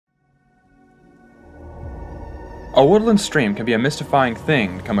A woodland stream can be a mystifying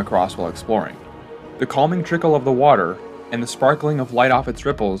thing to come across while exploring. The calming trickle of the water and the sparkling of light off its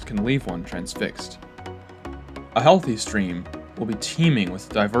ripples can leave one transfixed. A healthy stream will be teeming with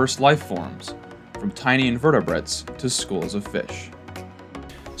diverse life forms, from tiny invertebrates to schools of fish.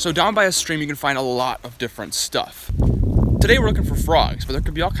 So down by a stream you can find a lot of different stuff. Today we're looking for frogs, but there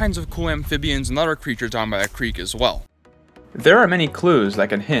could be all kinds of cool amphibians and other creatures down by a creek as well. There are many clues that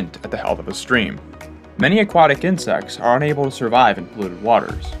can hint at the health of a stream. Many aquatic insects are unable to survive in polluted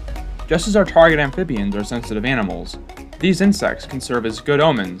waters. Just as our target amphibians are sensitive animals, these insects can serve as good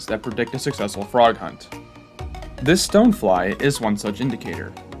omens that predict a successful frog hunt. This stonefly is one such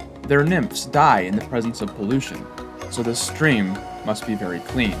indicator. Their nymphs die in the presence of pollution, so this stream must be very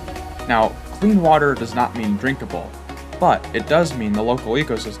clean. Now, clean water does not mean drinkable, but it does mean the local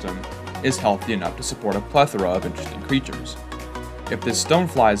ecosystem is healthy enough to support a plethora of interesting creatures. If this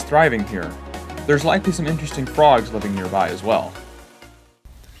stonefly is thriving here, there's likely some interesting frogs living nearby as well.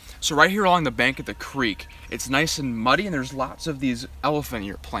 So right here along the bank of the creek, it's nice and muddy and there's lots of these elephant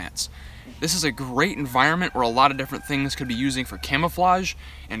ear plants. This is a great environment where a lot of different things could be using for camouflage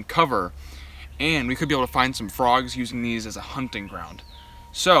and cover, and we could be able to find some frogs using these as a hunting ground.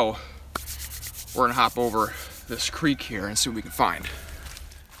 So we're gonna hop over this creek here and see what we can find.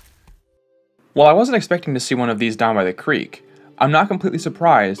 While I wasn't expecting to see one of these down by the creek, I'm not completely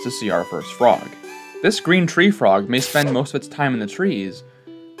surprised to see our first frog. This green tree frog may spend most of its time in the trees,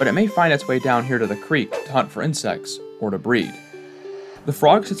 but it may find its way down here to the creek to hunt for insects or to breed. The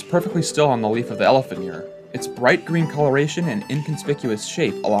frog sits perfectly still on the leaf of the elephant ear, its bright green coloration and inconspicuous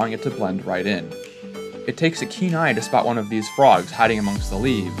shape allowing it to blend right in. It takes a keen eye to spot one of these frogs hiding amongst the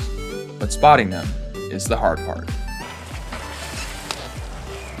leaves, but spotting them is the hard part.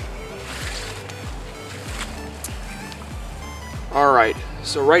 Alright,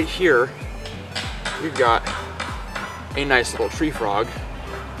 so right here, we've got a nice little tree frog.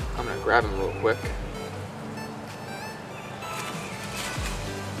 I'm gonna grab him real quick.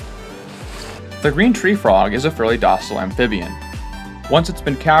 The green tree frog is a fairly docile amphibian. Once it's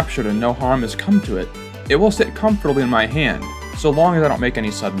been captured and no harm has come to it, it will sit comfortably in my hand, so long as I don't make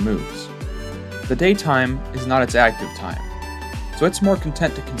any sudden moves. The daytime is not its active time, so it's more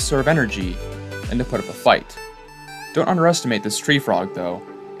content to conserve energy than to put up a fight. Don't underestimate this tree frog though.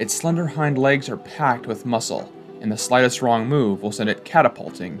 Its slender hind legs are packed with muscle, and the slightest wrong move will send it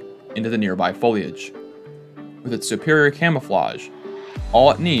catapulting into the nearby foliage. With its superior camouflage,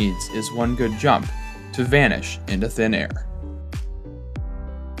 all it needs is one good jump to vanish into thin air.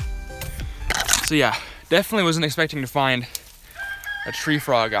 So yeah, definitely wasn't expecting to find a tree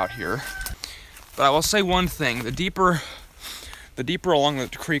frog out here. But I will say one thing, the deeper along the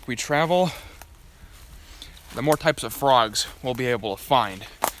creek we travel, the more types of frogs we'll be able to find.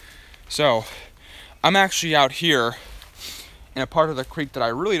 So, I'm actually out here in a part of the creek that I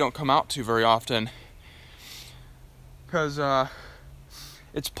really don't come out to very often, because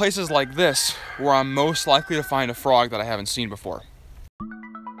it's places like this where I'm most likely to find a frog that I haven't seen before.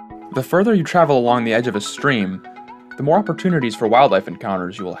 The further you travel along the edge of a stream, the more opportunities for wildlife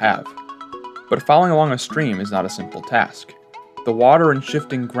encounters you will have. But following along a stream is not a simple task. The water and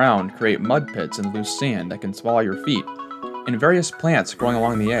shifting ground create mud pits and loose sand that can swallow your feet, and various plants growing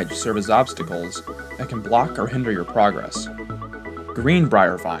along the edge serve as obstacles that can block or hinder your progress.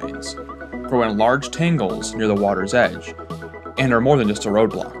 Greenbrier vines grow in large tangles near the water's edge, and are more than just a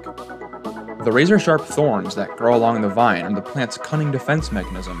roadblock. The razor-sharp thorns that grow along the vine are the plant's cunning defense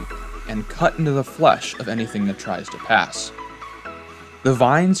mechanism and cut into the flesh of anything that tries to pass. The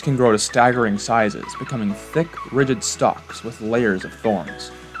vines can grow to staggering sizes, becoming thick, rigid stalks with layers of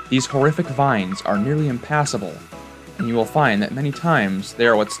thorns. These horrific vines are nearly impassable, and you will find that many times they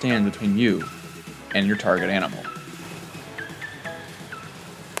are what stands between you and your target animal.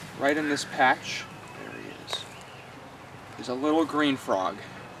 Right in this patch, there he is a little green frog.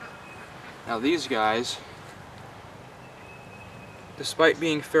 Now these guys, despite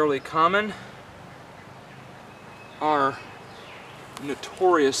being fairly common, are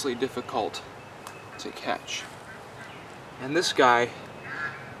notoriously difficult to catch. And this guy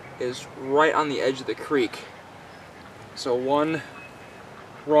is right on the edge of the creek. So one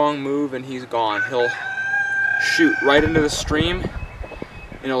wrong move and he's gone. He'll shoot right into the stream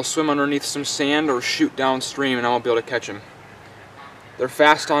and he'll swim underneath some sand or shoot downstream and I won't be able to catch him. They're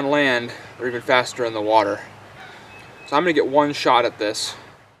fast on land, they're even faster in the water. So I'm gonna get one shot at this.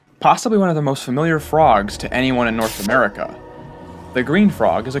 Possibly one of the most familiar frogs to anyone in North America. The green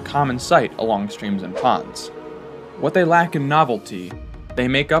frog is a common sight along streams and ponds. What they lack in novelty, they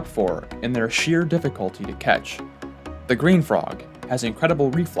make up for in their sheer difficulty to catch. The green frog has incredible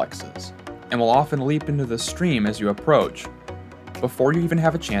reflexes, and will often leap into the stream as you approach, before you even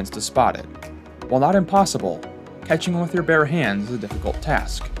have a chance to spot it. While not impossible, catching one with your bare hands is a difficult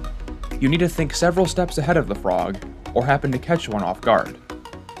task. You need to think several steps ahead of the frog, or happen to catch one off guard.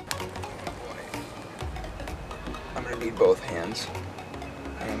 I'm gonna need both hands.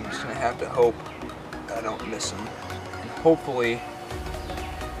 I'm just gonna have to hope that I don't miss him. And hopefully,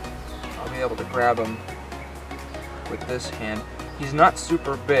 I'll be able to grab him with this hand. He's not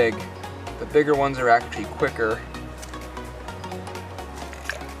super big. The bigger ones are actually quicker.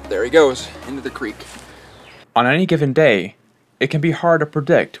 There he goes, into the creek. On any given day, it can be hard to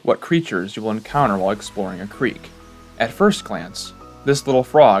predict what creatures you will encounter while exploring a creek. At first glance, this little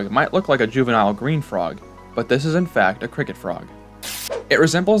frog might look like a juvenile green frog, but this is in fact a cricket frog. It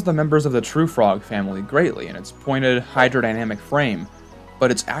resembles the members of the true frog family greatly in its pointed, hydrodynamic frame,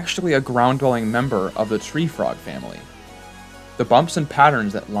 but it's actually a ground-dwelling member of the tree frog family. The bumps and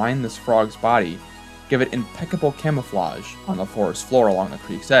patterns that line this frog's body give it impeccable camouflage on the forest floor along the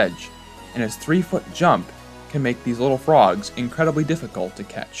creek's edge, and its 3-foot jump can make these little frogs incredibly difficult to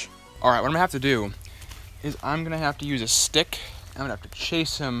catch. Alright, what I'm gonna have to do is I'm gonna have to use a stick. I'm gonna have to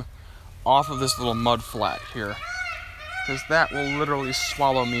chase him off of this little mud flat here, because that will literally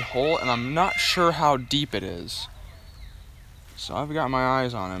swallow me whole, and I'm not sure how deep it is. So I've got my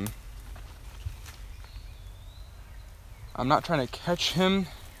eyes on him. I'm not trying to catch him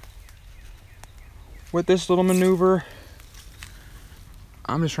with this little maneuver.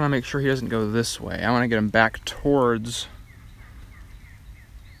 I'm just trying to make sure he doesn't go this way. I want to get him back towards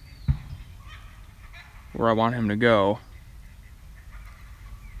where I want him to go.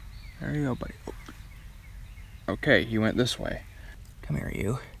 There you go, buddy. Okay, he went this way. Come here,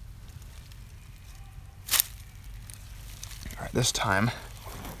 you. All right, this time,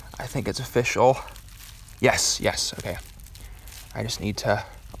 I think it's official. Yes, okay. I just need to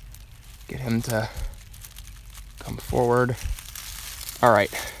get him to come forward. All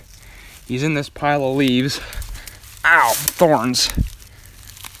right, he's in this pile of leaves. Ow, thorns.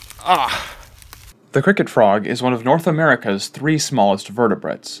 Ah. The cricket frog is one of North America's 3 smallest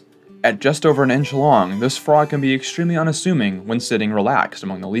vertebrates. At just over an inch long, this frog can be extremely unassuming when sitting relaxed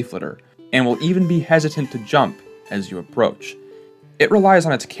among the leaf litter, and will even be hesitant to jump as you approach. It relies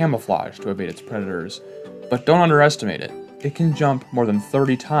on its camouflage to evade its predators, but don't underestimate it. It can jump more than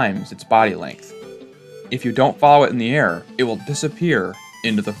 30 times its body length. If you don't follow it in the air, it will disappear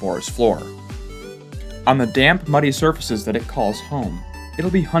into the forest floor. On the damp, muddy surfaces that it calls home, it'll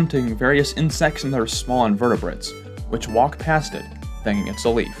be hunting various insects and other small invertebrates, which walk past it, thinking it's a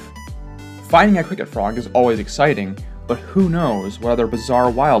leaf. Finding a cricket frog is always exciting, but who knows what other bizarre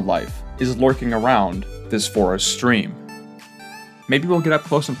wildlife is lurking around this forest stream. Maybe we'll get up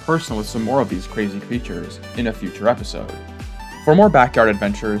close and personal with some more of these crazy creatures in a future episode. For more backyard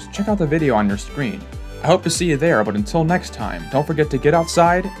adventures, check out the video on your screen. I hope to see you there, but until next time, don't forget to get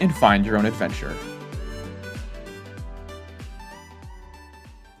outside and find your own adventure.